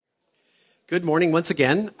Good morning once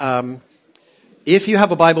again. If you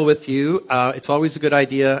have a Bible with you, it's always a good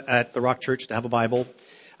idea at the Rock Church to have a Bible.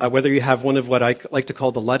 Whether you have one of what I like to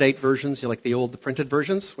call the Luddite versions, you like the old printed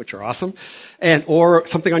versions, which are awesome, or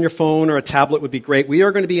something on your phone or a tablet would be great. We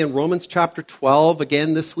are going to be in Romans chapter 12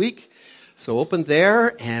 again this week. So open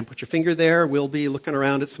there and put your finger there. We'll be looking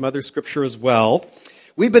around at some other scripture as well.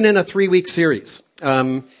 We've been in a 3-week series.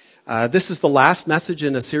 This is the last message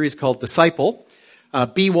in a series called Disciple.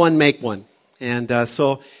 Be one, make one. And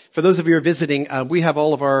so for those of you who are visiting, we have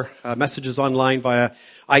all of our messages online via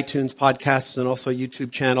iTunes, podcasts, and also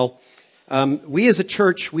YouTube channel. We as a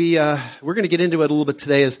church, we're going to get into it a little bit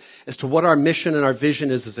today as to what our mission and our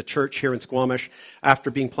vision is as a church here in Squamish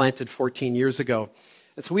after being planted 14 years ago.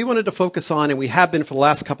 And so we wanted to focus on, and we have been for the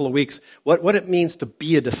last couple of weeks, what it means to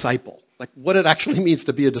be a disciple. Like what it actually means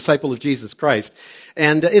to be a disciple of Jesus Christ.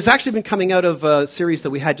 And it's actually been coming out of a series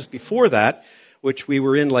that we had just before that, which we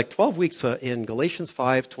were in like 12 weeks in Galatians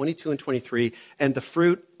 5, 22 and 23, and the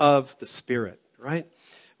fruit of the Spirit, right?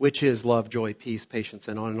 Which is love, joy, peace, patience,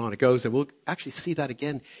 and on it goes. And we'll actually see that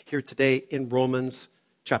again here today in Romans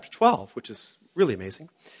chapter 12, which is really amazing.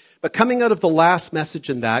 But coming out of the last message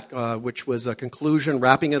in that, which was a conclusion,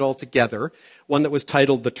 wrapping it all together, one that was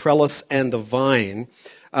titled The Trellis and the Vine,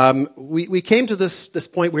 we came to this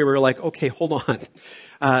point where we were like, okay, hold on.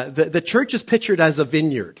 The church is pictured as a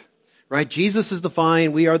vineyard. Right? Jesus is the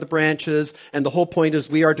vine, we are the branches, and the whole point is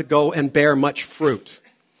we are to go and bear much fruit.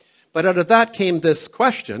 But out of that came this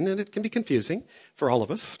question, and it can be confusing for all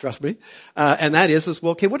of us, trust me, and that is,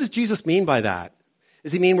 well, okay, what does Jesus mean by that?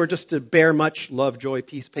 Does he mean we're just to bear much love, joy,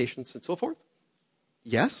 peace, patience, and so forth?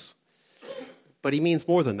 Yes, but he means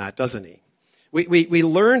more than that, doesn't he? We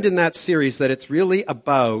learned in that series that it's really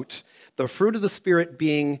about the fruit of the Spirit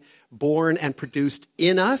being born and produced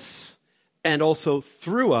in us, and also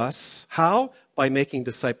through us. How? By making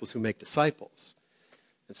disciples who make disciples.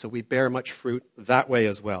 And so we bear much fruit that way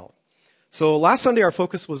as well. So last Sunday our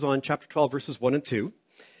focus was on chapter 12, verses 1 and 2,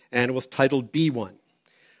 and it was titled Be One.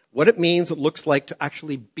 What it means, it looks like to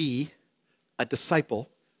actually be a disciple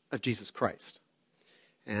of Jesus Christ.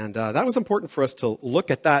 And that was important for us to look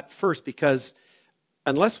at that first, because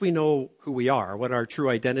unless we know who we are, what our true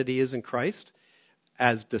identity is in Christ,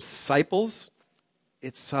 as disciples,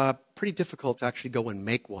 it's pretty difficult to actually go and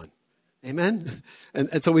make one. Amen?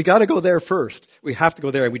 And so we got to go there first. We have to go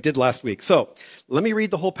there, and we did last week. So let me read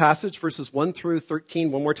the whole passage, verses 1 through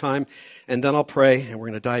 13, one more time, and then I'll pray, and we're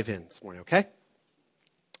going to dive in this morning, okay?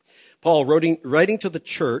 Paul, writing to the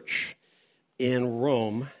church in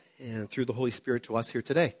Rome, and through the Holy Spirit to us here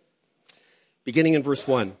today. Beginning in verse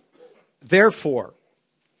 1. Therefore,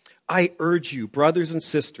 I urge you, brothers and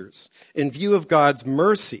sisters, in view of God's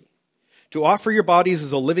mercy, to offer your bodies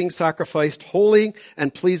as a living sacrifice, holy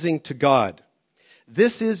and pleasing to God.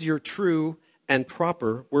 This is your true and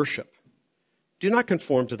proper worship. Do not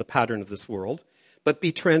conform to the pattern of this world, but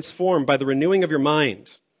be transformed by the renewing of your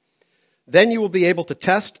mind. Then you will be able to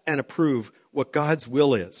test and approve what God's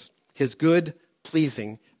will is, his good,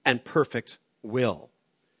 pleasing, and perfect will.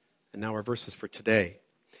 And now our verses for today.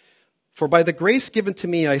 For by the grace given to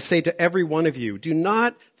me, I say to every one of you, do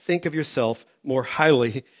not think of yourself more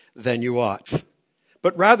highly than you ought,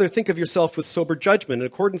 but rather think of yourself with sober judgment in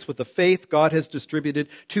accordance with the faith God has distributed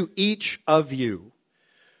to each of you.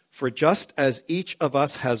 For just as each of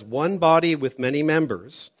us has one body with many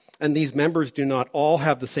members, and these members do not all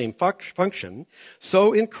have the same function,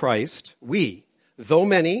 so in Christ we, though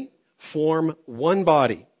many, form one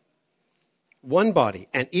body,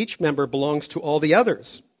 and each member belongs to all the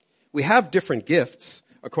others. We have different gifts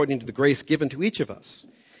according to the grace given to each of us.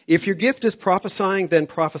 If your gift is prophesying, then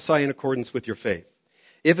prophesy in accordance with your faith.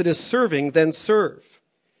 If it is serving, then serve.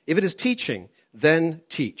 If it is teaching, then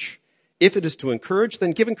teach. If it is to encourage,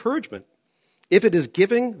 then give encouragement. If it is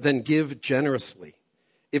giving, then give generously.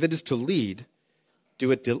 If it is to lead,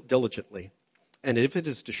 do it diligently. And if it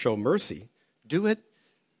is to show mercy, do it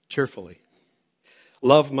cheerfully.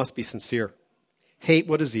 Love must be sincere. Hate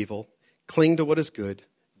what is evil. Cling to what is good.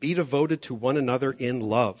 Be devoted to one another in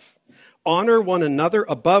love. Honor one another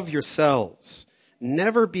above yourselves.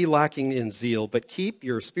 Never be lacking in zeal, but keep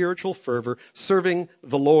your spiritual fervor serving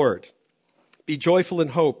the Lord. Be joyful in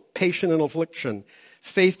hope, patient in affliction,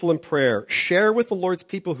 faithful in prayer. Share with the Lord's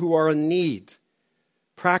people who are in need.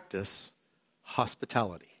 Practice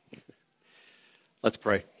hospitality. Let's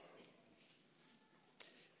pray.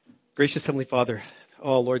 Gracious Heavenly Father,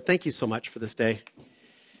 oh Lord, thank you so much for this day.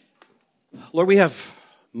 Lord, we have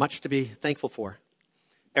much to be thankful for.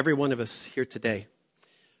 Every one of us here today,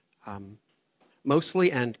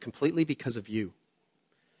 mostly and completely because of you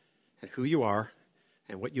and who you are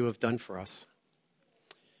and what you have done for us.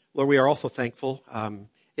 Lord, we are also thankful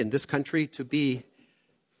in this country to be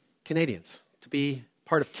Canadians, to be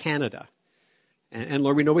part of Canada. And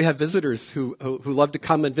Lord, we know we have visitors who love to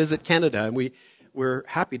come and visit Canada, and we're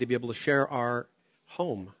happy to be able to share our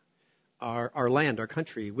home, our land, our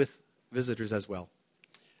country with visitors as well.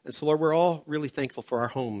 And so, Lord, we're all really thankful for our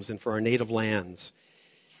homes and for our native lands.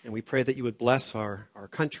 And we pray that you would bless our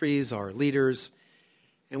countries, our leaders.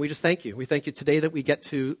 And we just thank you. We thank you today that we get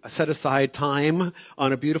to set aside time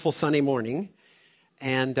on a beautiful Sunday morning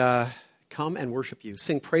and come and worship you,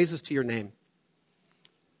 sing praises to your name,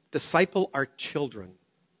 disciple our children,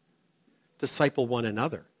 disciple one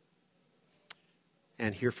another,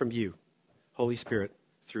 and hear from you, Holy Spirit,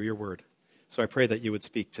 through your word. So I pray that you would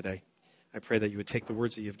speak today. I pray that you would take the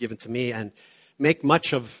words that you've given to me and make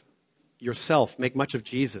much of yourself, make much of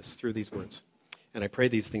Jesus through these words. And I pray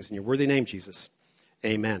these things in your worthy name, Jesus.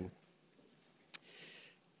 Amen.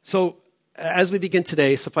 So as we begin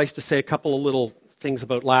today, suffice to say a couple of little things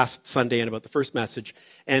about last Sunday and about the first message.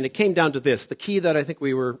 And it came down to this. The key that I think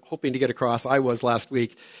we were hoping to get across, I was last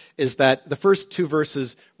week, is that the first two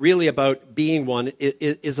verses really about being one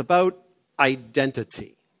is about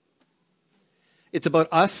identity. It's about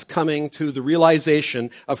us coming to the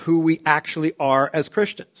realization of who we actually are as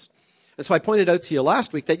Christians. And so I pointed out to you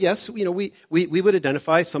last week that, yes, we would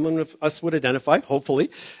identify, someone of us would identify,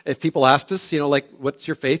 hopefully, if people asked us, what's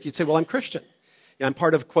your faith? You'd say, well, I'm Christian. I'm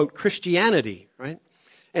part of, quote, Christianity, right?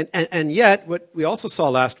 And yet, what we also saw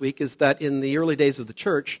last week is that in the early days of the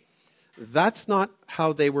church, that's not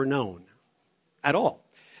how they were known at all.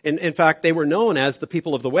 In fact, they were known as the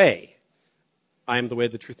people of the way. I am the way,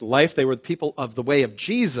 the truth, and the life. They were the people of the way of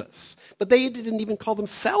Jesus. But they didn't even call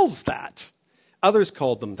themselves that. Others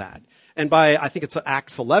called them that. And by, I think it's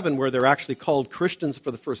Acts 11, where they're actually called Christians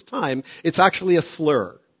for the first time, it's actually a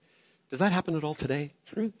slur. Does that happen at all today?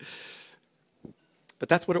 But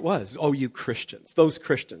that's what it was. Oh, you Christians, those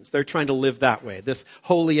Christians. They're trying to live that way, this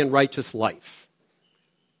holy and righteous life.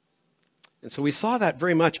 And so we saw that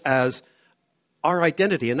very much as our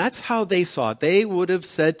identity. And that's how they saw it. They would have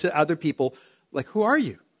said to other people, like, who are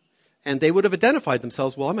you? And they would have identified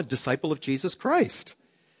themselves, well, I'm a disciple of Jesus Christ.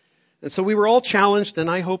 And so we were all challenged, and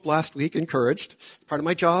I hope last week encouraged. Part of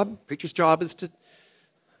my job, preacher's job, is to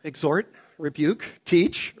exhort, rebuke,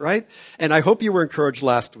 teach, right? And I hope you were encouraged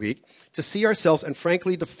last week to see ourselves and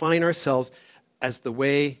frankly define ourselves as the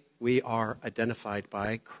way we are identified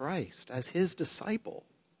by Christ, as his disciple.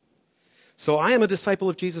 So I am a disciple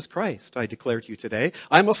of Jesus Christ, I declare to you today.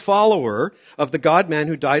 I'm a follower of the God-man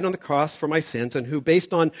who died on the cross for my sins and who,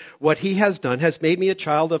 based on what he has done, has made me a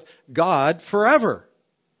child of God forever.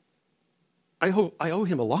 I owe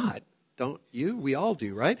him a lot, don't you? We all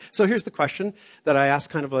do, right? So here's the question that I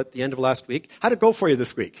asked kind of at the end of last week. How'd it go for you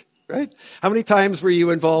this week, right? How many times were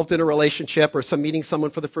you involved in a relationship or meeting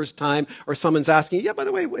someone for the first time, or someone's asking you, yeah, by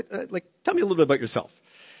the way, tell me a little bit about yourself.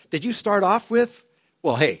 Did you start off with,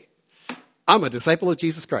 well, hey, I'm a disciple of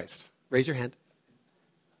Jesus Christ. Raise your hand.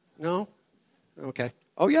 No? Okay.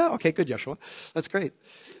 Oh, yeah? Okay, good, Yeshua. That's great.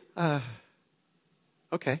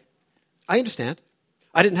 Okay. I understand.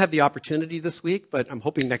 I didn't have the opportunity this week, but I'm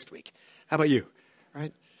hoping next week. How about you?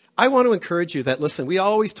 Right? I want to encourage you that, listen, we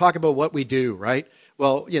always talk about what we do, right?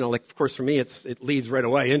 Well, of course, for me, it leads right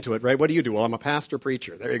away into it, right? What do you do? Well, I'm a pastor,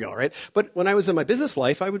 preacher. There you go, right? But when I was in my business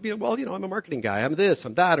life, I would be, well, I'm a marketing guy. I'm this,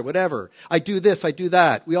 I'm that, or whatever. I do this, I do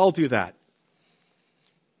that. We all do that.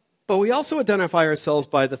 But we also identify ourselves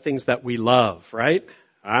by the things that we love, right?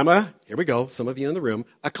 Here we go, some of you in the room,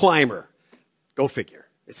 a climber. Go figure.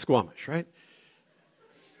 It's Squamish, right?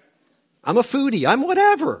 I'm a foodie. I'm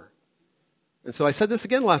whatever. And so I said this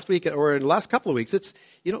again last week, or in the last couple of weeks. It's,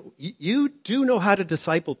 you do know how to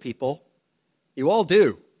disciple people. You all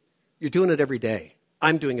do. You're doing it every day.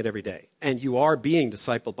 I'm doing it every day. And you are being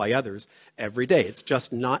discipled by others every day. It's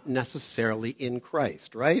just not necessarily in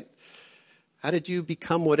Christ, right? How did you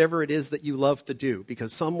become whatever it is that you love to do?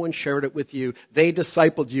 Because someone shared it with you, they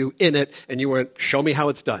discipled you in it, and you went, show me how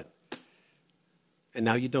it's done. And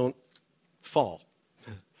now you don't fall.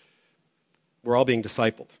 We're all being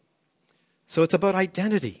discipled. So it's about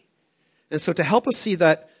identity. And so to help us see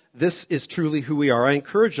that this is truly who we are, I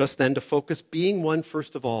encourage us then to focus being one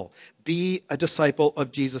first of all. Be a disciple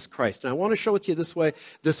of Jesus Christ. And I want to show it to you this way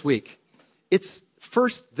this week. It's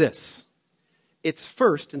first this. It's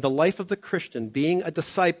first in the life of the Christian being a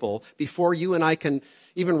disciple before you and I can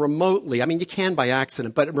even remotely, you can by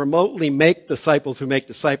accident, but remotely make disciples who make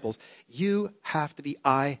disciples. I have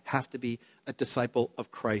to be a disciple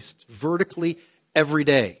of Christ vertically every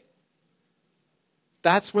day.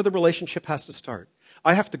 That's where the relationship has to start.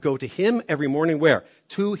 I have to go to him every morning where?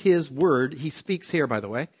 To his word. He speaks here, by the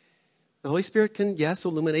way. The Holy Spirit can, yes,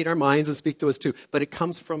 illuminate our minds and speak to us too, but it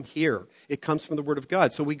comes from here. It comes from the Word of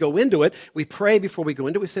God. So we go into it, we pray before we go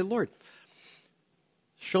into it, we say, Lord,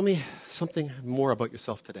 show me something more about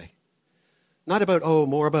yourself today. Not about,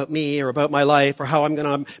 more about me or about my life or how I'm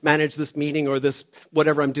going to manage this meeting or this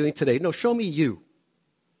whatever I'm doing today. No, show me you.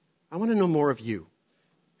 I want to know more of you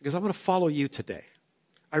because I want to follow you today.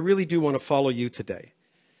 I really do want to follow you today.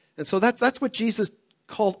 And so that's what Jesus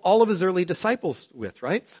called all of his early disciples with,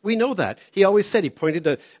 right? We know that. He always said, he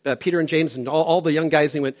pointed to Peter and James and all the young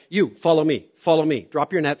guys and he went, you, follow me,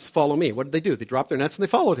 drop your nets, follow me. What did they do? They dropped their nets and they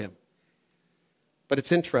followed him. But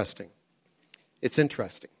it's interesting. It's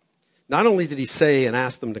interesting. Not only did he say and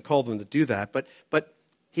ask them to call them to do that, but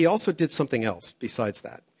he also did something else besides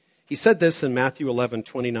that. He said this in Matthew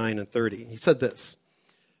 11:29 and 30. He said this,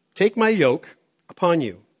 take my yoke upon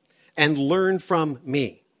you and learn from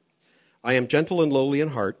me. I am gentle and lowly in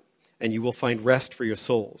heart, and you will find rest for your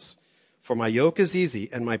souls. For my yoke is easy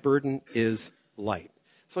and my burden is light.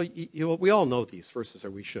 So we all know these verses,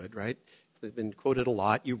 or we should, right? They've been quoted a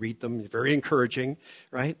lot. You read them. Very encouraging,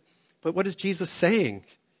 right? But what is Jesus saying?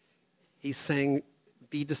 He's saying,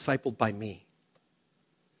 be discipled by me.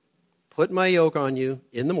 Put my yoke on you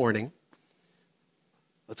in the morning.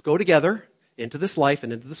 Let's go together into this life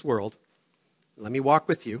and into this world. Let me walk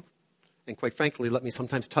with you. And quite frankly, let me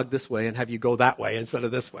sometimes tug this way and have you go that way instead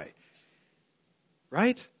of this way.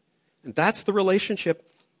 Right? And that's the relationship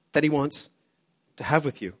that he wants to have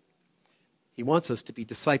with you. He wants us to be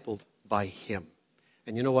discipled by him.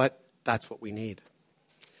 And you know what? That's what we need.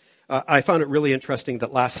 I found it really interesting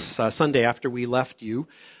that last Sunday after we left you,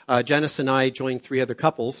 Janice and I joined 3 other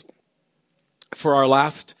couples for our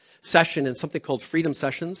last session in something called Freedom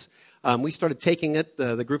Sessions. We started taking it,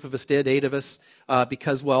 the group of us did, 8 of us,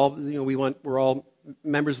 because, we're all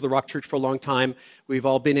members of the Rock Church for a long time. We've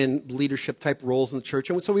all been in leadership type roles in the church.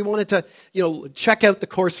 And so we wanted to, check out the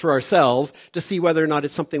course for ourselves to see whether or not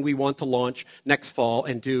it's something we want to launch next fall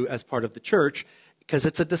and do as part of the church, because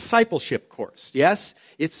it's a discipleship course. Yes,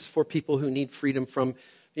 it's for people who need freedom from,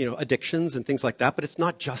 addictions and things like that, but it's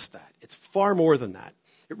not just that. It's far more than that.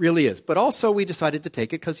 It really is. But also we decided to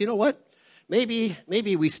take it because, you know what? Maybe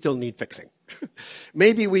we still need fixing.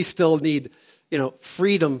 Maybe we still need,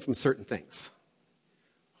 freedom from certain things.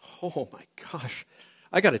 Oh my gosh.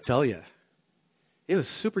 I got to tell you, it was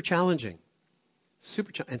super challenging.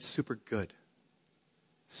 And super good.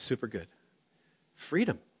 Super good.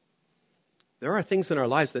 Freedom. There are things in our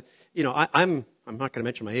lives that, I'm not going to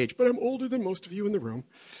mention my age, but I'm older than most of you in the room.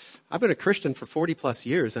 I've been a Christian for 40 plus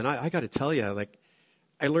years, and I got to tell you,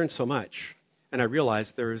 I learned so much. And I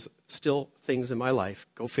realized there's still things in my life,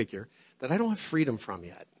 go figure, that I don't have freedom from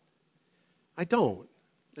yet. I don't.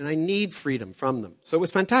 And I need freedom from them. So it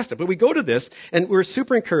was fantastic. But we go to this, and we're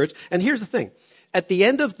super encouraged. And here's the thing. At the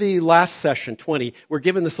end of the last session, 20, we're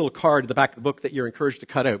given this little card at the back of the book that you're encouraged to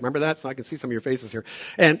cut out. Remember that? So I can see some of your faces here.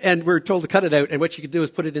 And we're told to cut it out. And what you can do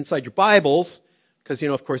is put it inside your Bibles, because,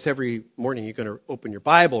 of course, every morning you're going to open your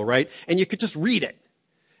Bible, right? And you could just read it.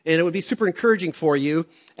 And it would be super encouraging for you.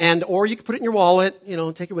 Or you could put it in your wallet,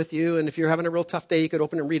 and take it with you. And if you're having a real tough day, you could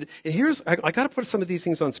open it and read it. And I got to put some of these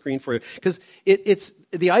things on screen for you. Because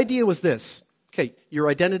the idea was this. Okay, your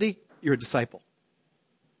identity, you're a disciple.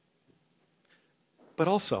 But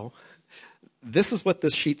also, this is what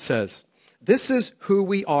this sheet says. This is who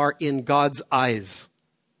we are in God's eyes,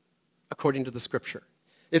 according to the Scripture.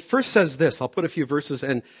 It first says this. I'll put a few verses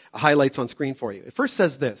and highlights on screen for you. It first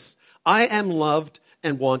says this. I am loved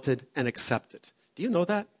and wanted and accepted. Do you know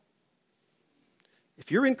that? If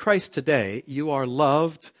you're in Christ today, you are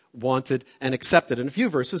loved, wanted, and accepted. In a few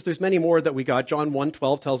verses, there's many more that we got. John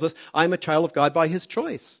 1:12 tells us, I'm a child of God by his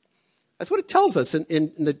choice. That's what it tells us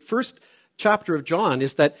in the first chapter of John,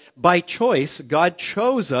 is that by choice, God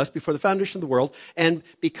chose us before the foundation of the world, and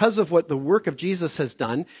because of what the work of Jesus has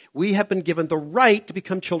done, we have been given the right to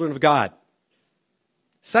become children of God.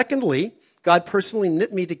 Secondly, God personally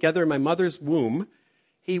knit me together in my mother's womb.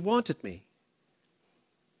 He wanted me.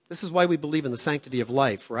 This is why we believe in the sanctity of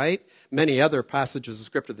life, right? Many other passages of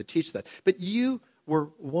Scripture that teach that. But you were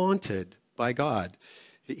wanted by God.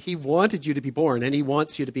 He wanted you to be born, and he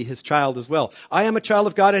wants you to be his child as well. I am a child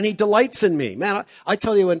of God, and he delights in me. Man, I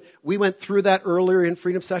tell you, when we went through that earlier in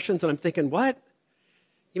Freedom Sessions, and I'm thinking, what?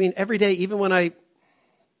 You mean every day, even when I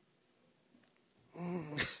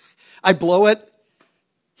blow it,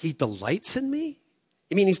 he delights in me?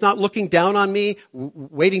 You mean he's not looking down on me,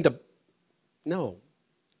 waiting to... No,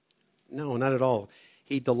 not at all.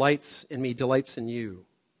 He delights in me, delights in you.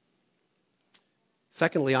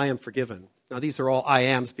 Secondly, I am forgiven. Now, these are all I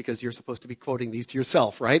ams because you're supposed to be quoting these to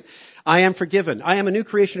yourself, right? I am forgiven. I am a new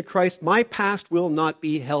creation of Christ. My past will not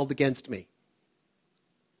be held against me.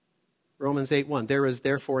 Romans 8:1. There is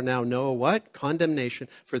therefore now no what? Condemnation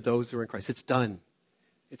for those who are in Christ. It's done.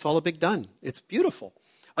 It's all a big done. It's beautiful.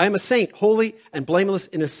 I am a saint, holy and blameless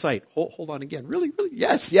in his sight. Hold on again. Really?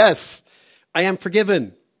 Yes. I am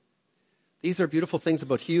forgiven. These are beautiful things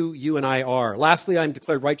about who you and I are. Lastly, I am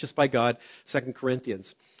declared righteous by God, 2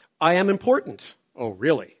 Corinthians. I am important. Oh,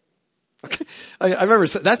 really? Okay. I remember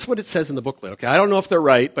that's what it says in the booklet. Okay, I don't know if they're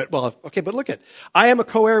right, but look at. I am a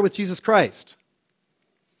co-heir with Jesus Christ.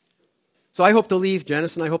 So I hope to leave,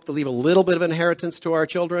 Janice and I hope to leave a little bit of inheritance to our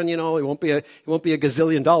children. It won't be a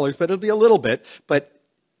gazillion dollars, but it'll be a little bit. But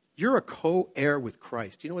you're a co-heir with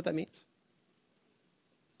Christ. Do you know what that means?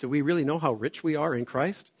 Do we really know how rich we are in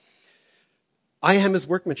Christ? I am his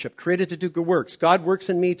workmanship, created to do good works. God works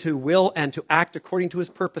in me to will and to act according to his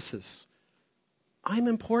purposes. I'm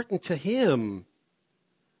important to him.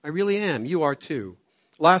 I really am. You are too.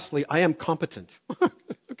 Lastly, I am competent.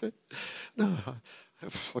 Okay. No.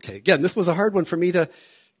 Okay, again, this was a hard one for me to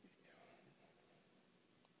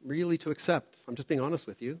accept. I'm just being honest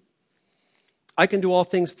with you. I can do all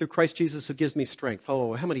things through Christ Jesus who gives me strength.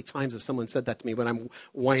 Oh, how many times has someone said that to me when I'm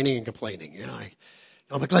whining and complaining?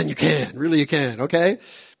 I'm like, Glenn, you can. Really, you can, okay?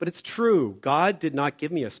 But it's true. God did not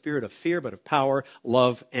give me a spirit of fear, but of power,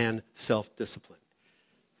 love, and self-discipline.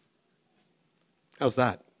 How's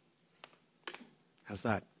that?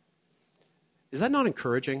 Is that not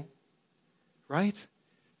encouraging? Right?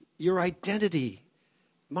 Your identity,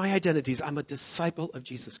 my identity is I'm a disciple of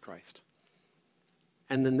Jesus Christ.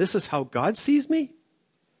 And then this is how God sees me?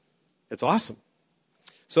 It's awesome.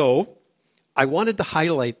 So, I wanted to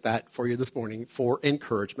highlight that for you this morning for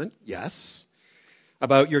encouragement, yes,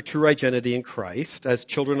 about your true identity in Christ as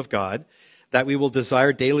children of God, that we will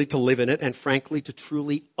desire daily to live in it and frankly to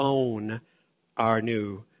truly own our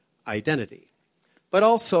new identity. But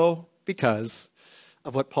also because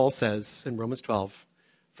of what Paul says in Romans 12,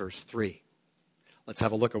 verse 3. Let's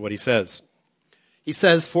have a look at what he says. He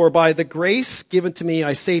says, for by the grace given to me,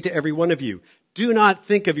 I say to every one of you, do not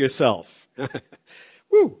think of yourself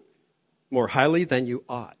more highly than you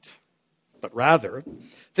ought, but rather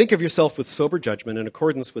think of yourself with sober judgment in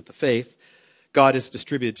accordance with the faith God has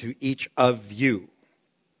distributed to each of you.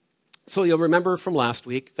 So you'll remember from last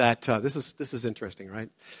week that, this is interesting, right?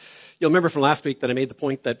 You'll remember from last week that I made the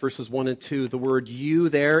point that verses 1 and 2, the word you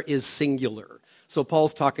there is singular. So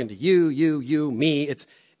Paul's talking to you, me.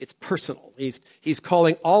 It's personal. He's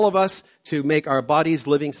calling all of us to make our bodies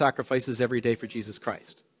living sacrifices every day for Jesus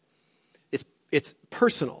Christ. It's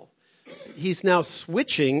personal. He's now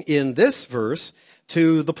switching in this verse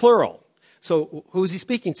to the plural. So who's he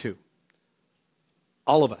speaking to?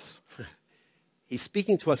 All of us. He's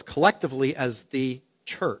speaking to us collectively as the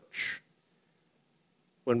church.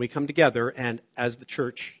 When we come together and as the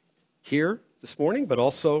church here this morning, but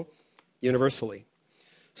also universally.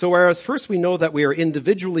 So whereas first we know that we are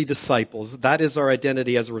individually disciples, that is our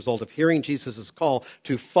identity as a result of hearing Jesus' call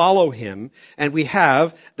to follow him, and we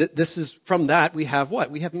have, from that we have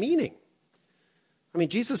what? We have meaning. I mean,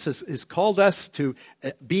 Jesus has called us to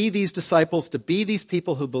be these disciples, to be these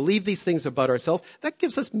people who believe these things about ourselves. That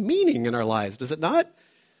gives us meaning in our lives, does it not?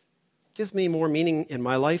 It gives me more meaning in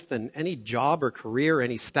my life than any job or career,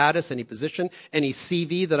 any status, any position, any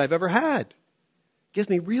CV that I've ever had. It gives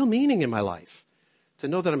me real meaning in my life to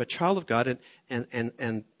know that I'm a child of God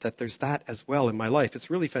and that there's that as well in my life. It's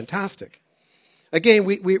really fantastic. Again,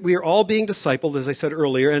 we are all being discipled, as I said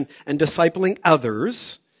earlier, and discipling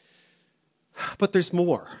others. But there's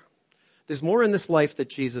more. There's more in this life that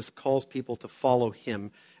Jesus calls people to follow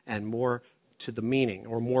him and more to the meaning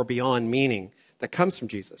or more beyond meaning that comes from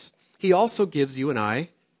Jesus. He also gives you and I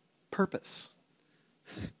purpose.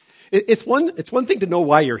 It's one thing to know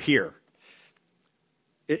why you're here.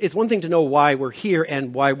 It's one thing to know why we're here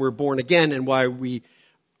and why we're born again and why we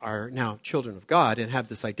are now children of God and have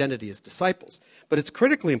this identity as disciples. But it's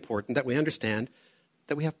critically important that we understand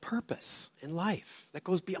that we have purpose in life that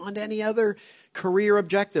goes beyond any other career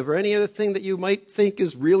objective or any other thing that you might think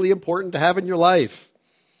is really important to have in your life.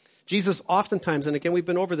 Jesus oftentimes, and again we've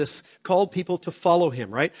been over this, called people to follow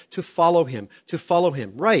him, right? To follow him,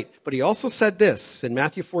 right. But he also said this in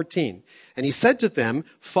Matthew 14. And he said to them,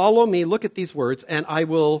 follow me, look at these words, and I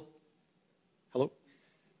will, hello?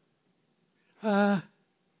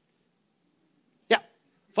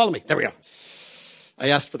 Follow me, there we go. I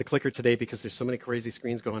asked for the clicker today because there's so many crazy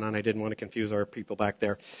screens going on. I didn't want to confuse our people back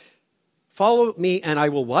there. Follow me and I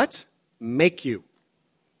will what? Make you.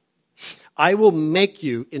 I will make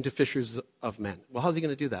you into fishers of men. Well, how's he going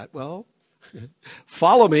to do that? Well,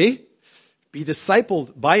 follow me, Be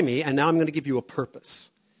discipled by me, and now I'm going to give you a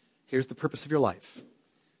purpose. Here's the purpose of your life.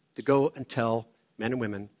 To go and tell men and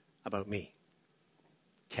women about me.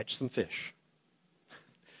 Catch some fish.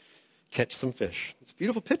 Catch some fish. It's a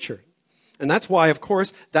beautiful picture. And that's why, of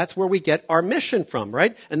course, that's where we get our mission from,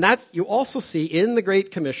 right? And that you also see in the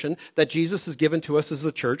Great Commission that Jesus has given to us as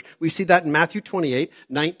the church. We see that in Matthew 28,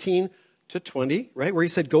 19 to 20, right? Where he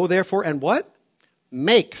said, go therefore and what?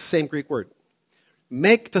 Make, same Greek word.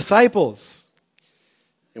 Make disciples.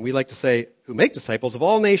 And we like to say, who make disciples of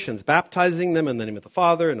all nations, baptizing them in the name of the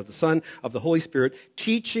Father and of the Son, of the Holy Spirit,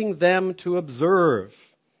 teaching them to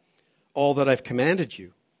observe all that I've commanded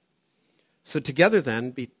you. So together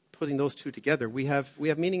then, putting those two together, we have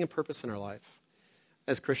meaning and purpose in our life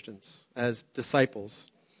as Christians, as disciples.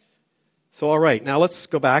 So all right, now let's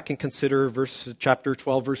go back and consider chapter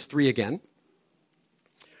 12, verse 3 again.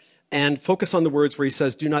 And focus on the words where he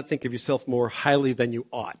says, do not think of yourself more highly than you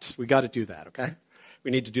ought. We got to do that, okay?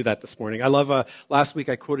 We need to do that this morning. I love, last week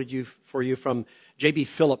I quoted for you from J.B.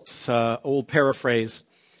 Phillips' old paraphrase,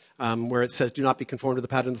 where it says, do not be conformed to the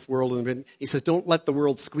pattern of this world. And he says, don't let the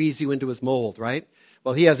world squeeze you into his mold, right?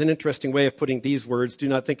 Well, he has an interesting way of putting these words, do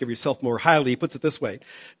not think of yourself more highly. He puts it this way,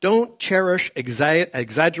 don't cherish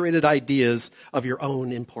exaggerated ideas of your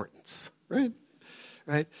own importance, right?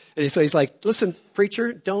 Right? And so he's like, listen,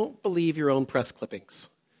 preacher, don't believe your own press clippings,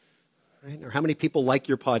 right? Or how many people like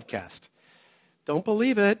your podcast. Don't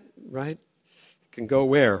believe it, right? It can go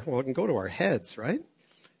where? Well, it can go to our heads, right?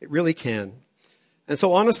 It really can. And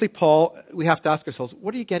so honestly, Paul, we have to ask ourselves,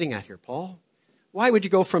 what are you getting at here, Paul? Why would you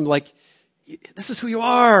go from like, this is who you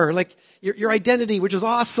are, like your identity, which is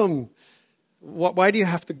awesome. Why do you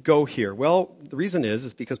have to go here? Well, the reason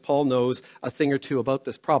is because Paul knows a thing or two about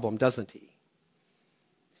this problem, doesn't he?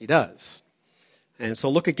 He does. And so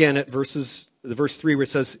look again at verse 3 where it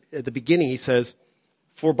says, at the beginning he says,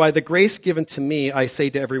 for by the grace given to me, I say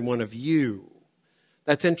to every one of you.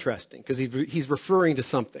 That's interesting because he's referring to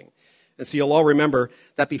something. And so you'll all remember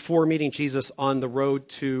that before meeting Jesus on the road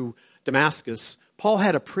to Damascus, Paul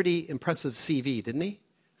had a pretty impressive CV, didn't he?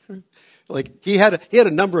 Like he had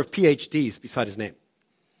a number of PhDs beside his name.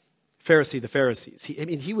 Pharisee of the Pharisees.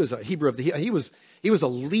 He was a Hebrew of the he was a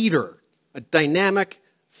leader, a dynamic,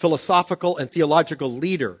 philosophical and theological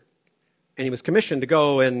leader. And he was commissioned to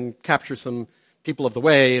go and capture some people of the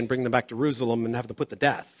way and bring them back to Jerusalem and have them put to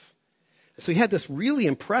death. So he had this really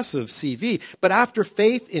impressive CV. But after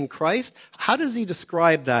faith in Christ, how does he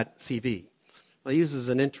describe that CV? Well, he uses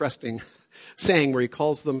an interesting saying where he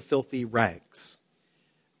calls them filthy rags,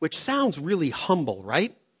 which sounds really humble,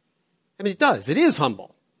 right? I mean, it does. It is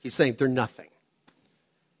humble. He's saying they're nothing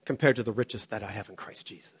compared to the riches that I have in Christ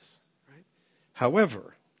Jesus. Right?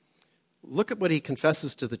 However, look at what he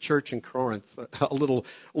confesses to the church in Corinth a little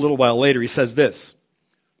while later. He says this.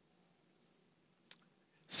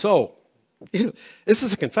 So, this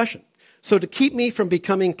is a confession. So to keep me from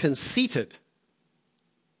becoming conceited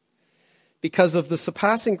because of the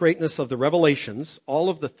surpassing greatness of the revelations, all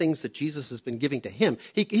of the things that Jesus has been giving to him,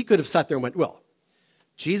 he could have sat there and went, well,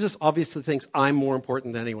 Jesus obviously thinks I'm more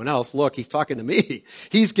important than anyone else. Look, he's talking to me.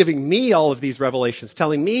 He's giving me all of these revelations,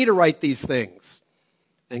 telling me to write these things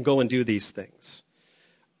and go and do these things.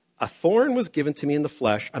 A thorn was given to me in the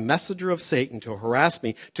flesh, a messenger of Satan to harass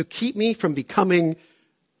me, to keep me from becoming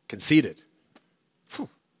conceited. Whew.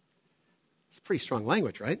 It's pretty strong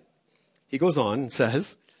language, right? He goes on and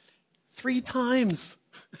says, 3 times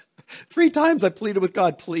I pleaded with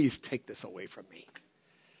God, please take this away from me.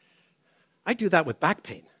 I do that with back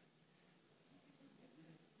pain.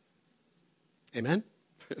 Amen?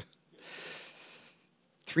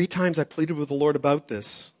 3 times I pleaded with the Lord about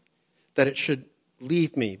this, that it should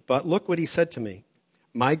leave me. But look what he said to me.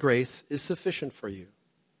 My grace is sufficient for you.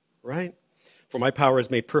 Right? For my power is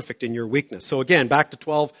made perfect in your weakness. So again, back to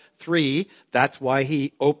 12:3, that's why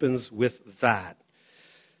he opens with that.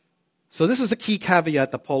 So this is a key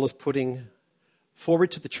caveat that Paul is putting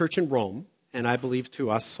forward to the church in Rome, and I believe to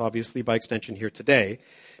us, obviously, by extension here today,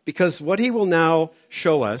 because what he will now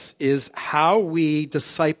show us is how we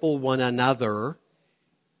disciple one another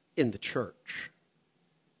in the church.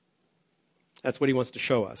 That's what he wants to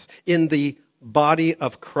show us. In the body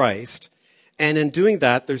of Christ. And in doing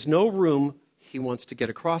that, there's no room, he wants to get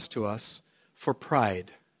across to us, for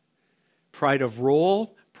pride. Pride of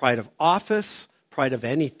role, pride of office, pride of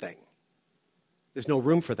anything. There's no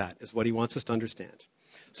room for that, is what he wants us to understand.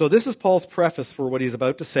 So this is Paul's preface for what he's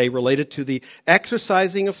about to say related to the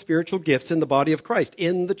exercising of spiritual gifts in the body of Christ,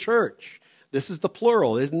 in the church. This is the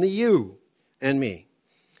plural, isn't the you and me.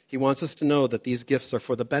 He wants us to know that these gifts are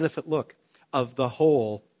for the benefit, look, of the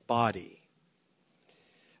whole body.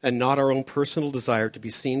 and not our own personal desire to be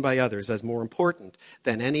seen by others as more important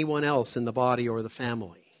than anyone else in the body or the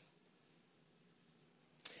family.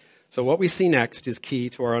 So what we see next is key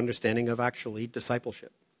to our understanding of actually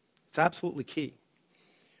discipleship. It's absolutely key.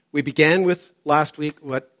 We began with last week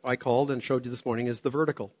what I called and showed you this morning is the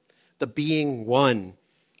vertical, the being one.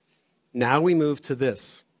 Now we move to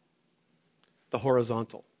this, the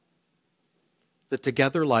horizontal, the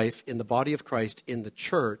together life in the body of Christ in the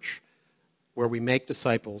church where we make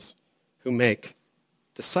disciples who make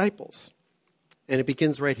disciples. And it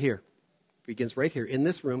begins right here. It begins right here in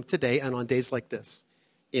this room today and on days like this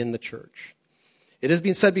in the church. It has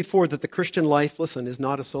been said before that the Christian life, listen, is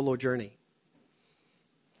not a solo journey.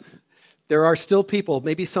 There are still people,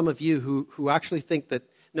 maybe some of you, who actually think that,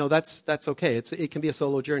 no, that's okay. It can be a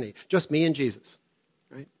solo journey. Just me and Jesus,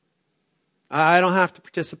 right? I don't have to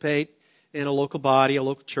participate in a local body, a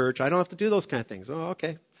local church. I don't have to do those kind of things. Oh,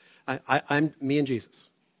 okay. I'm me and Jesus.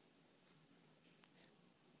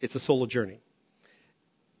 It's a solo journey.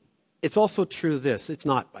 It's also true this. It's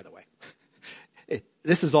not, by the way.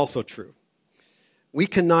 This is also true. We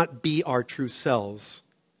cannot be our true selves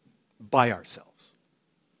by ourselves.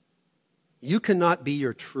 You cannot be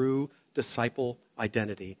your true disciple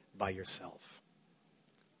identity by yourself.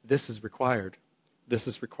 This is required. This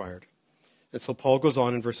is required. And so Paul goes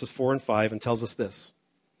on in verses 4 and 5 and tells us this.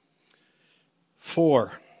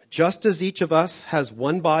 For just as each of us has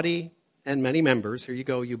one body and many members, here you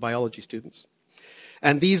go, you biology students,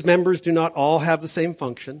 and these members do not all have the same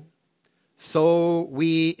function, so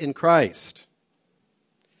we in Christ,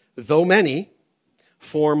 though many,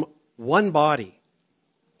 form one body,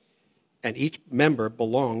 and each member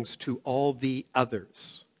belongs to all the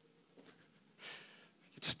others.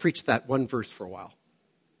 Just preach that one verse for a while.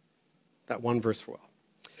 That one verse for a while.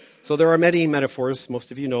 So there are many metaphors.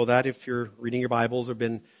 Most of you know that if you're reading your Bibles or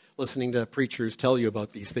been listening to preachers tell you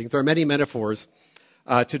about these things. There are many metaphors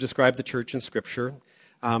to describe the church in Scripture.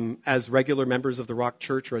 As regular members of the Rock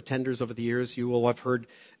Church or attenders over the years, you will have heard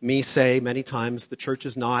me say many times, the church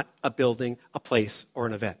is not a building, a place, or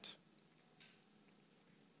an event.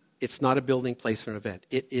 It's not a building, place, or an event.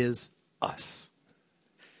 It is us.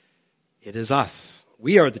 It is us.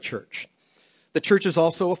 We are the church. The church is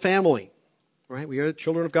also a family, right? We are the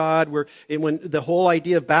children of God. When the whole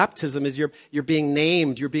idea of baptism is you're being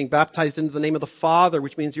named. You're being baptized into the name of the Father,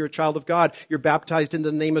 which means you're a child of God. You're baptized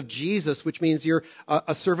into the name of Jesus, which means you're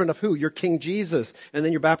a servant of who? You're King Jesus. And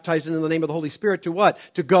then you're baptized into the name of the Holy Spirit to what?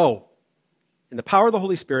 To go in the power of the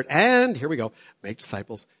Holy Spirit. And here we go, make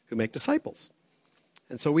disciples who make disciples.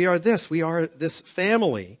 And so we are this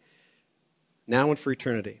family now and for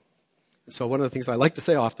eternity. And so one of the things I like to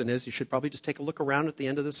say often is you should probably just take a look around at the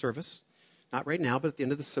end of the service. Not right now, but at the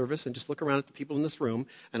end of the service, and just look around at the people in this room.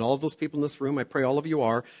 And all of those people in this room, I pray all of you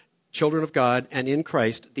are children of God and in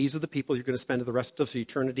Christ. These are the people you're going to spend the rest of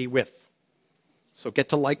eternity with. So get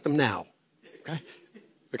to like them now. Okay?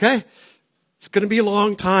 Okay? It's going to be a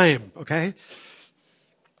long time, okay?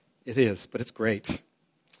 It is, but it's great.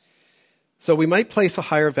 So we might place a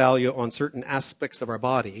higher value on certain aspects of our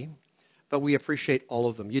body, but we appreciate all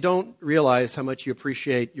of them. You don't realize how much you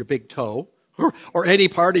appreciate your big toe or any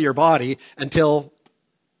part of your body until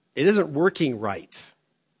it isn't working right.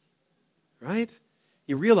 Right?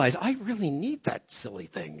 You realize, I really need that silly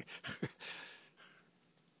thing.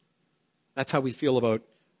 That's how we feel about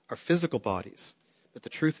our physical bodies. But the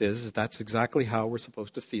truth is that's exactly how we're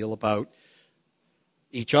supposed to feel about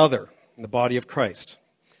each other in the body of Christ.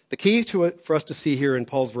 The key to it for us to see here in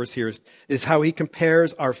Paul's verse here is how he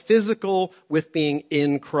compares our physical with being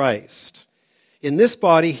in Christ. In this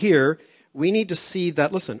body here, we need to see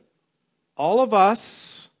that, listen, all of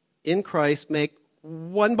us in Christ make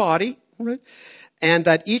one body, right? And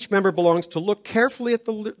that each member belongs to, look carefully at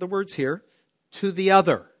the words here, to the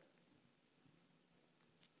other.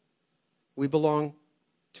 We belong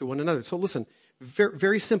to one another. So listen, very,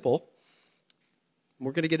 very simple.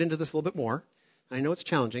 We're going to get into this a little bit more. I know it's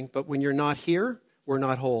challenging, but when you're not here, we're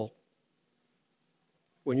not whole.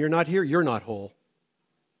 When you're not here, you're not whole.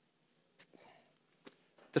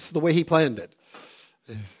 This is the way he planned it.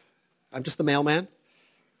 I'm just the mailman.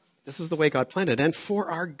 This is the way God planned it, and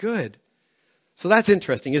for our good. So that's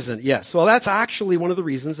interesting, isn't it? Yes. Well, that's actually one of the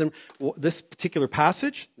reasons in this particular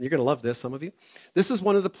passage. You're going to love this, some of you. This is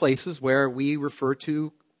one of the places where we refer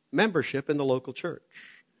to membership in the local church.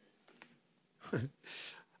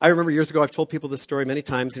 I remember years ago, I've told people this story many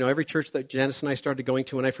times. You know, every church that Janice and I started going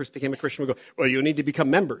to when I first became a Christian would go, well, you need to become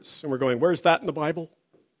members. And we're going, where's that in the Bible?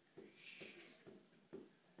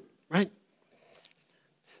 Right?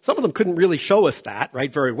 Some of them couldn't really show us that,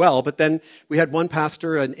 right, very well. But then we had one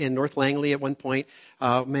pastor in North Langley at one point.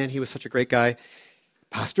 Man, he was such a great guy.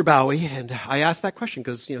 Pastor Bowie, and I asked that question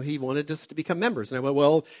because, he wanted us to become members. And I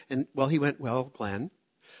went, he went, Glenn,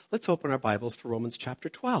 let's open our Bibles to Romans chapter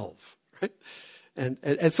 12, right?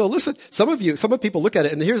 And so listen, some people look at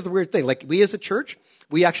it, and here's the weird thing. Like, we as a church,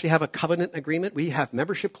 we actually have a covenant agreement. We have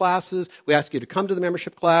membership classes. We ask you to come to the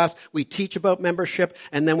membership class. We teach about membership,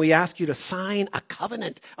 and then we ask you to sign a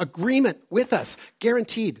covenant agreement with us,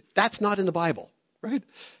 guaranteed. That's not in the Bible, right?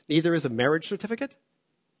 Neither is a marriage certificate,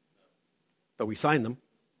 but we sign them,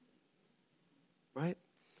 right?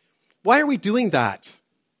 Why are we doing that?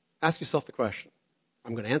 Ask yourself the question.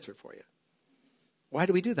 I'm going to answer it for you. Why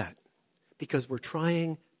do we do that? Because we're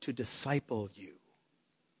trying to disciple you.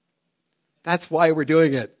 That's why we're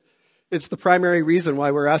doing it. It's the primary reason why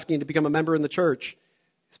we're asking you to become a member in the church.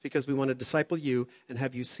 It's because we want to disciple you and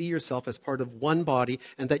have you see yourself as part of one body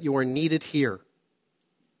and that you are needed here.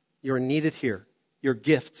 You are needed here. Your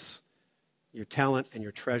gifts, your talent, and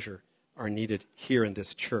your treasure are needed here in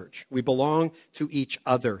this church. We belong to each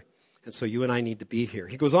other, and so you and I need to be here.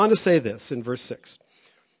 He goes on to say this in verse 6.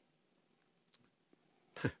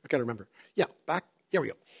 I got to remember. There we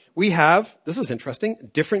go. We have, this is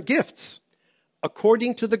interesting, different gifts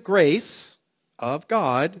according to the grace of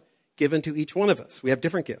God given to each one of us. We have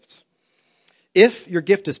different gifts. If your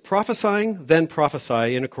gift is prophesying, then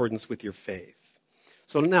prophesy in accordance with your faith.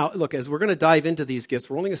 So now, look, as we're going to dive into these gifts,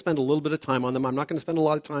 we're only going to spend a little bit of time on them. I'm not going to spend a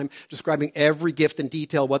lot of time describing every gift in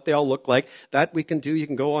detail, what they all look like. That we can do. You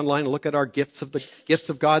can go online and look at our Gifts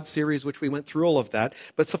of God series, which we went through all of that.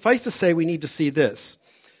 But suffice to say, we need to see this.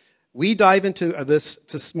 We dive into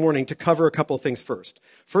this morning to cover a couple of things first.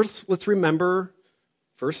 First, let's remember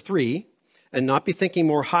verse 3 and not be thinking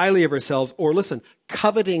more highly of ourselves or, listen,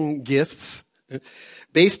 coveting gifts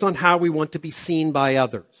based on how we want to be seen by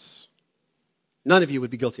others. None of you would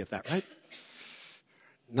be guilty of that, right?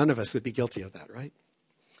 None of us would be guilty of that, right?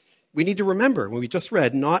 We need to remember, when we just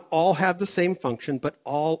read, not all have the same function, but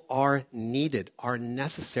all are needed, are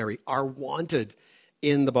necessary, are wanted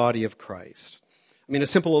in the body of Christ. I mean, a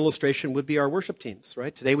simple illustration would be our worship teams,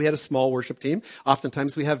 right? Today we had a small worship team.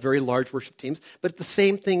 Oftentimes we have very large worship teams, but the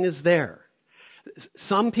same thing is there.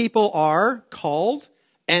 Some people are called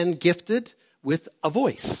and gifted with a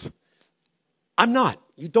voice. I'm not.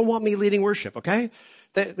 You don't want me leading worship, okay?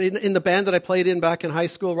 In the band that I played in back in high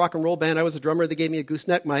school, rock and roll band, I was a drummer. They gave me a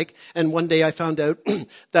gooseneck mic, and one day I found out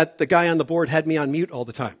that the guy on the board had me on mute all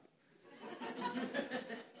the time.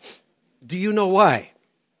 Do you know why?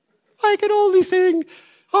 I can only sing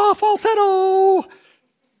falsetto.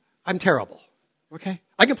 I'm terrible, okay?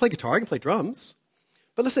 I can play guitar, I can play drums.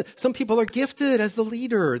 But listen, some people are gifted as the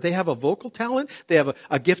leader. They have a vocal talent. They have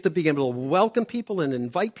a gift of being able to welcome people and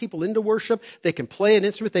invite people into worship. They can play an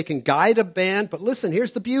instrument. They can guide a band. But listen,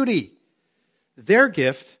 here's the beauty. Their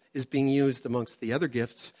gift is being used amongst the other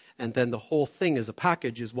gifts, and then the whole thing as a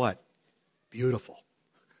package is what? Beautiful.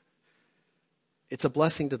 It's a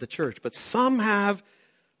blessing to the church. But some have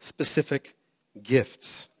specific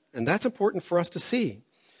gifts, and that's important for us to see.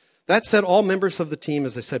 That said, all members of the team,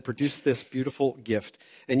 as I said, produce this beautiful gift.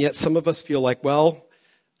 And yet some of us feel like,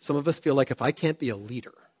 if I can't be a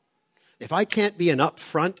leader, if I can't be an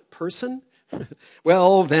upfront person,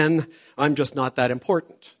 well, then I'm just not that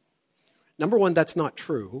important. Number one, that's not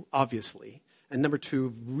true, obviously. And number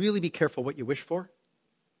two, really be careful what you wish for.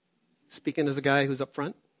 Speaking as a guy who's up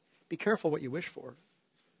front, be careful what you wish for.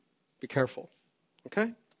 Be careful,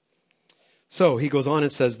 okay? So he goes on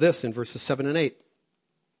and says this in verses 7 and 8.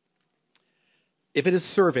 If it is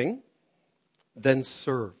serving, then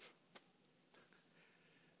serve.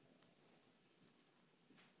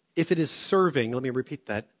 If it is serving, let me repeat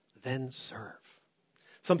that, then serve.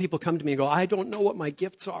 Some people come to me and go, I don't know what my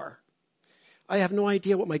gifts are. I have no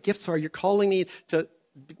idea what my gifts are. You're calling me to,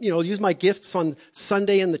 use my gifts on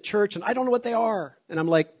Sunday in the church, and I don't know what they are. And I'm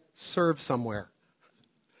like, serve somewhere.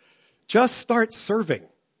 Just start serving.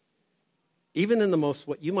 Even in the most,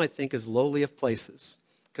 what you might think is lowly of places.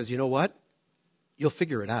 Because you know what? You'll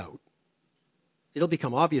figure it out. It'll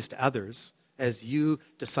become obvious to others as you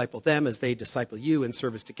disciple them, as they disciple you in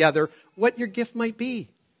service together, what your gift might be.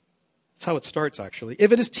 That's how it starts, actually.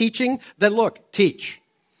 If it is teaching, then look, teach.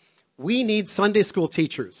 We need Sunday school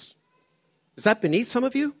teachers. Is that beneath some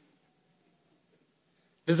of you?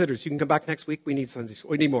 Visitors, you can come back next week. We need Sunday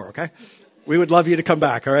school. We need more, okay? We would love you to come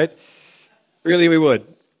back, all right? Really, we would.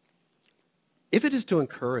 If it is to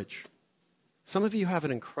encourage, some of you have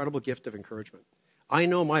an incredible gift of encouragement. I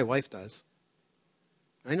know my wife does.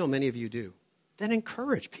 I know many of you do. Then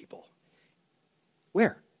encourage people.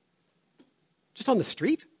 Where? Just on the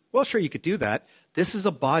street? Well, sure, you could do that. This is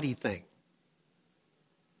a body thing.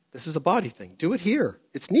 This is a body thing. Do it here.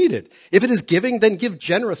 It's needed. If it is giving, then give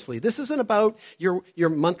generously. This isn't about your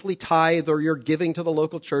monthly tithe or your giving to the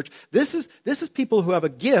local church. This is people who have a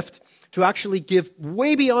gift to actually give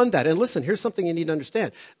way beyond that. And listen, here's something you need to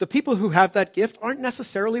understand. The people who have that gift aren't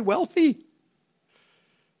necessarily wealthy.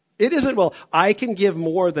 It isn't, well, I can give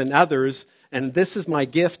more than others, and this is my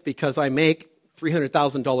gift because I make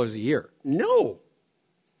 $300,000 a year. No.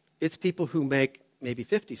 It's people who make maybe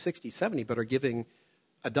 50, 60, 70, but are giving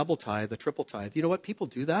a double tithe, a triple tithe. You know what? People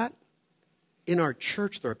do that. In our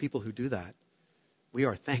church, there are people who do that. We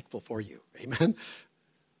are thankful for you. Amen?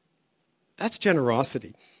 That's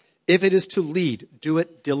generosity. If it is to lead, do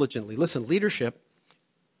it diligently. Listen, leadership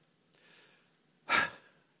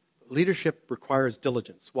requires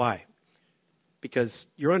diligence. Why? Because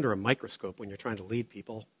you're under a microscope when you're trying to lead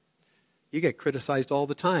people. You get criticized all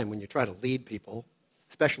the time when you try to lead people,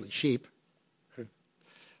 especially sheep.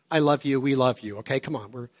 I love you, we love you. Okay, come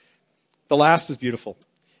on. The last is beautiful.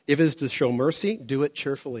 If it is to show mercy, do it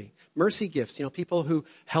cheerfully. Mercy gifts, people who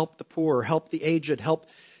help the poor, help the aged, help,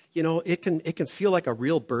 it can feel like a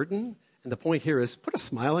real burden. And the point here is put a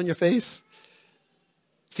smile on your face.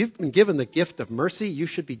 If you've been given the gift of mercy, you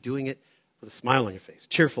should be doing it with a smile on your face,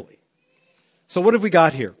 cheerfully. So what have we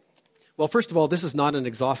got here? Well, first of all, this is not an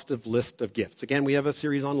exhaustive list of gifts. Again, we have a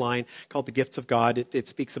series online called The Gifts of God. It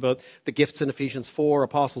speaks about the gifts in Ephesians 4,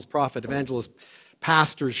 apostles, prophet, evangelists,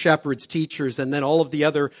 pastors, shepherds, teachers, and then all of the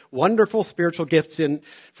other wonderful spiritual gifts in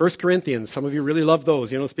 1 Corinthians. Some of you really love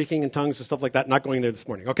those, speaking in tongues and stuff like that. Not going there this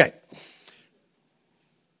morning. Okay.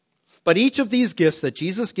 But each of these gifts that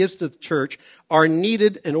Jesus gives to the church are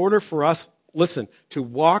needed in order for us, listen, to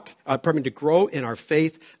grow in our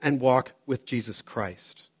faith and walk with Jesus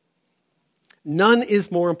Christ. None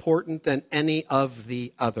is more important than any of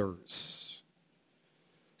the others.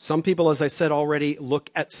 Some people, as I said already,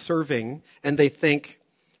 look at serving and they think,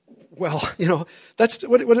 well, that's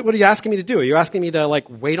what are you asking me to do? Are you asking me to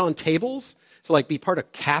wait on tables? To be part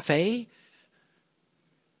of cafe?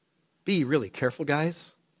 Be really careful,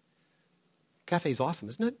 guys. Cafe's awesome,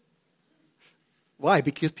 isn't it? Why?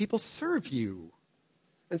 Because people serve you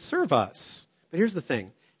and serve us. But here's the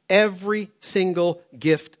thing. Every single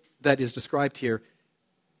gift that is described here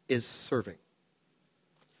is serving.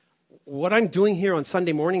 What I'm doing here on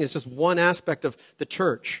Sunday morning is just one aspect of the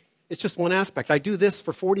church. It's just one aspect. I do this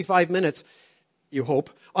for 45 minutes, you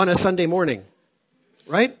hope, on a Sunday morning,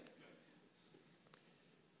 right?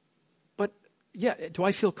 But yeah, do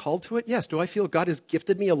I feel called to it? Yes. Do I feel God has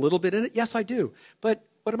gifted me a little bit in it? Yes, I do. But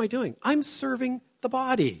what am I doing? I'm serving the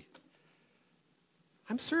body.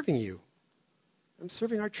 I'm serving you. I'm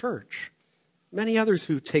serving our church. Many others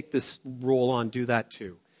who take this role on do that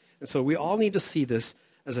too. And so we all need to see this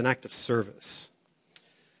as an act of service.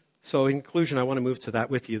 So in conclusion, I want to move to that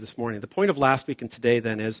with you this morning. The point of last week and today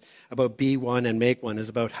then is about be one and make one, is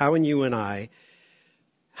about how you and I,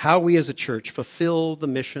 how we as a church fulfill the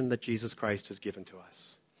mission that Jesus Christ has given to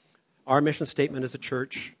us. Our mission statement as a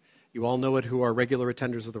church, you all know it, who are regular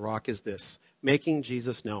attenders of the Rock, is this: making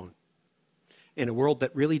Jesus known in a world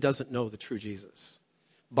that really doesn't know the true Jesus.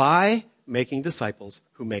 By making disciples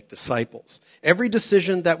who make disciples. Every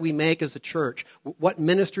decision that we make as a church, what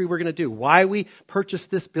ministry we're going to do, why we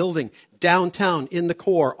purchased this building downtown, in the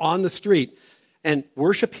core, on the street, and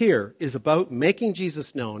worship here is about making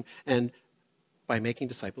Jesus known and by making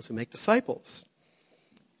disciples who make disciples.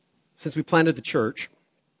 Since we planted the church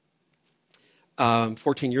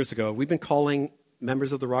 14 years ago, we've been calling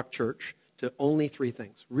members of the Rock Church to only three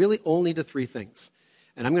things. Really only to three things.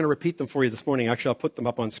 And I'm going to repeat them for you this morning. Actually, I'll put them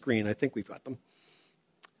up on screen. I think we've got them.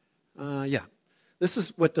 This is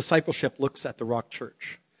what discipleship looks at the Rock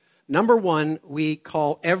Church. Number one, we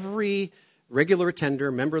call every regular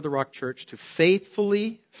attender, member of the Rock Church, to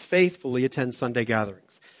faithfully attend Sunday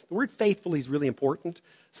gatherings. The word faithfully is really important.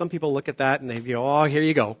 Some people look at that and they go, oh, here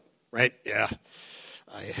you go, right? Yeah.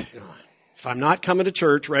 If I'm not coming to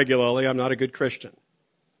church regularly, I'm not a good Christian.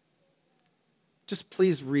 Just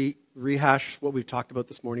please rehash what we've talked about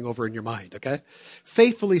this morning over in your mind, okay?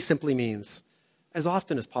 Faithfully simply means as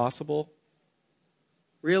often as possible.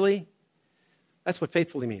 Really? That's what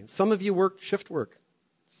faithfully means. Some of you work shift work.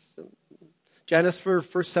 Janice, for the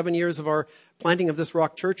first 7 years of our planting of this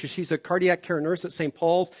Rock Church, she's a cardiac care nurse at St.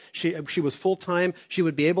 Paul's. She was full-time. She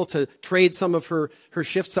would be able to trade some of her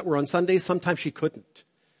shifts that were on Sundays. Sometimes she couldn't.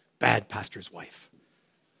 Bad pastor's wife.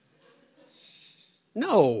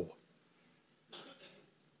 No.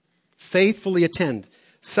 Faithfully attend.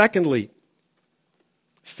 Secondly,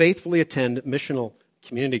 faithfully attend missional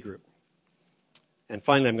community group. And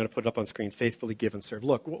finally, I'm going to put it up on screen, faithfully give and serve.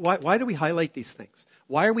 Look, why do we highlight these things?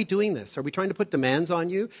 Why are we doing this? Are we trying to put demands on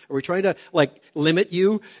you? Are we trying to limit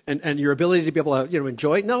you and your ability to be able to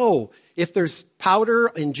enjoy? No. If there's powder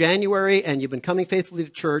in January and you've been coming faithfully to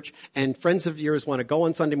church and friends of yours want to go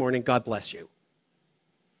on Sunday morning, God bless you.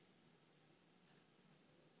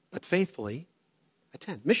 But faithfully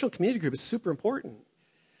attend. Missional community group is super important.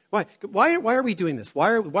 Why are we doing this?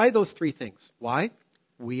 Why those three things? Why?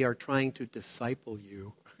 We are trying to disciple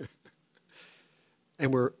you.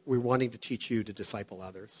 And we're wanting to teach you to disciple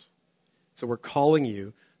others. So we're calling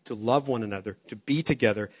you to love one another, to be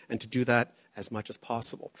together, and to do that as much as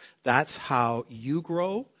possible. That's how you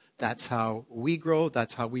grow. That's how we grow.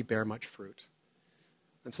 That's how we bear much fruit.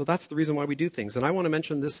 And so that's the reason why we do things. And I want to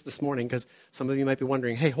mention this morning because some of you might be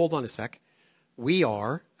wondering, hey, hold on a sec. We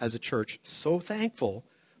are, as a church, so thankful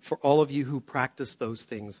for all of you who practice those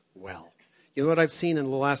things well. You know what I've seen in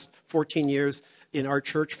the last 14 years in our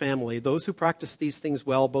church family? Those who practice these things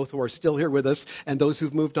well, both who are still here with us and those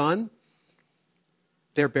who've moved on,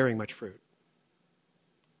 they're bearing much fruit.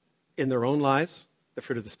 In their own lives, the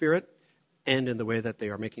fruit of the Spirit, and in the way that they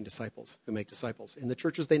are making disciples, who make disciples, in the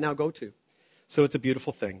churches they now go to. So it's a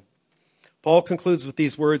beautiful thing. Paul concludes with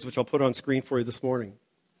these words, which I'll put on screen for you this morning.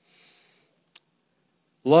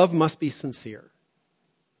 Love must be sincere.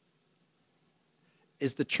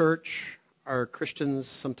 Is the church, are Christians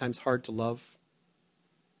sometimes hard to love?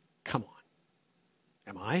 Come on.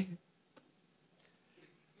 Am I?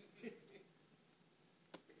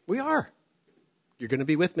 We are. You're going to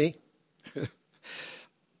be with me. It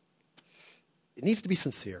needs to be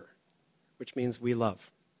sincere, which means we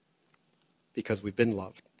love because we've been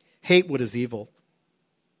loved. Hate what is evil.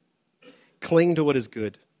 Cling to what is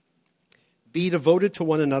good. Be devoted to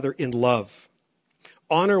one another in love.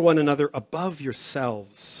 Honor one another above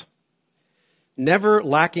yourselves. Never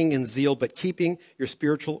lacking in zeal, but keeping your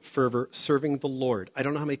spiritual fervor, serving the Lord. I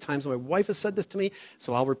don't know how many times my wife has said this to me,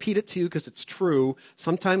 so I'll repeat it to you because it's true.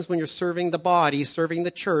 Sometimes when you're serving the body, serving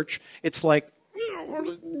the church, it's like,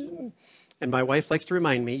 and my wife likes to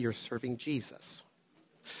remind me, you're serving Jesus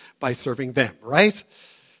by serving them, right?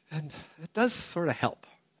 And it does sort of help.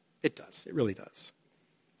 It does. It really does.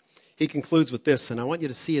 He concludes with this, and I want you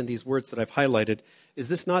to see in these words that I've highlighted, is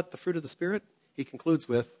this not the fruit of the Spirit? He concludes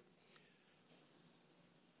with,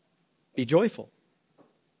 be joyful,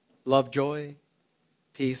 love joy,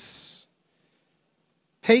 peace,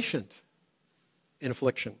 patient in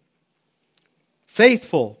affliction,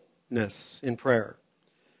 faithfulness in prayer.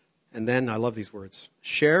 And then, I love these words,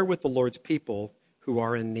 share with the Lord's people who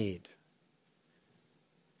are in need.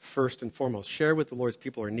 First and foremost, share with the Lord's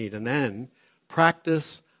people who are in need. And then,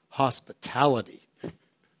 practice hospitality.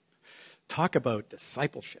 Talk about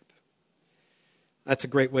discipleship. That's a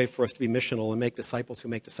great way for us to be missional and make disciples who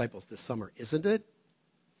make disciples this summer, isn't it?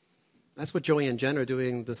 That's what Joey and Jen are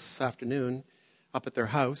doing this afternoon up at their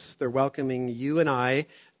house. They're welcoming you and I,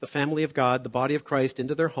 the family of God, the body of Christ,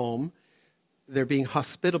 into their home. They're being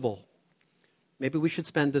hospitable. Maybe we should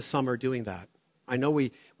spend this summer doing that. I know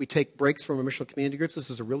we take breaks from our missional community groups.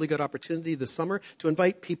 This is a really good opportunity this summer to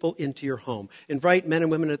invite people into your home. Invite men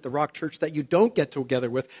and women at the Rock Church that you don't get together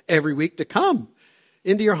with every week to come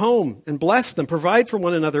into your home and bless them. Provide for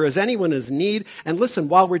one another as anyone is in need. And listen,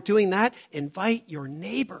 while we're doing that, invite your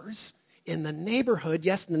neighbors in the neighborhood.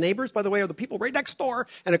 Yes, the neighbors, by the way, are the people right next door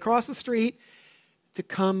and across the street to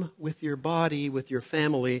come with your body, with your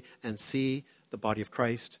family, and see the body of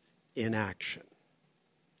Christ in action.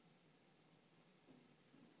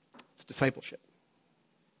 It's discipleship.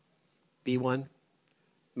 Be one,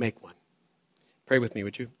 make one. Pray with me,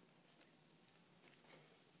 would you?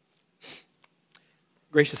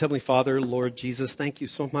 Gracious Heavenly Father, Lord Jesus, thank you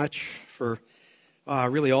so much for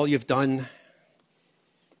really all you've done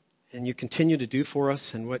and you continue to do for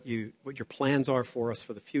us and what your plans are for us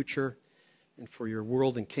for the future and for your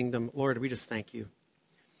world and kingdom. Lord, we just thank you.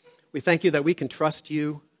 We thank you that we can trust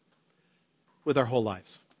you with our whole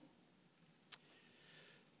lives.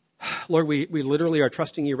 Lord, we literally are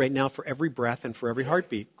trusting you right now for every breath and for every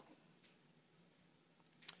heartbeat.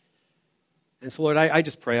 And so, Lord, I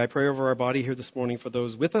just pray. I pray over our body here this morning for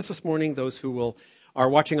those with us this morning, those who are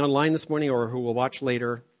watching online this morning or who will watch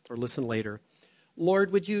later or listen later.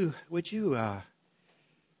 Lord, would you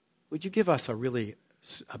give us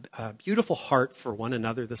a beautiful heart for one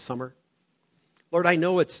another this summer? Lord, I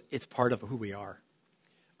know it's part of who we are.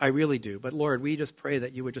 I really do. But Lord, we just pray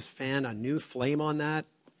that you would just fan a new flame on that.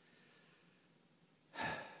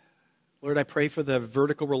 Lord, I pray for the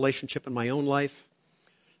vertical relationship in my own life,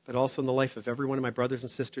 but also in the life of every one of my brothers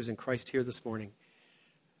and sisters in Christ here this morning,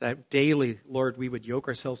 that daily, Lord, we would yoke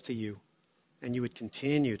ourselves to you and you would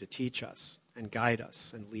continue to teach us and guide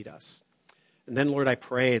us and lead us. And then, Lord, I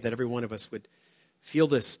pray that every one of us would feel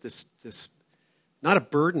this not a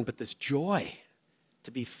burden, but this joy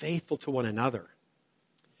to be faithful to one another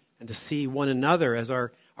and to see one another as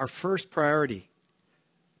our first priority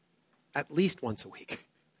at least once a week,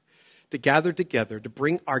 to gather together, to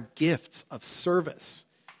bring our gifts of service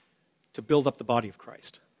to build up the body of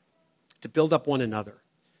Christ, to build up one another,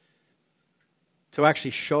 to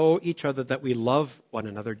actually show each other that we love one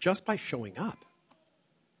another just by showing up.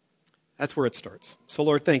 That's where it starts. So,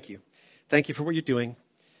 Lord, thank you. Thank you for what you're doing.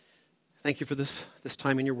 Thank you for this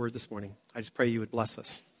time in your word this morning. I just pray you would bless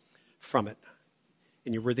us from it.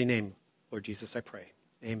 In your worthy name, Lord Jesus, I pray.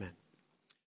 Amen.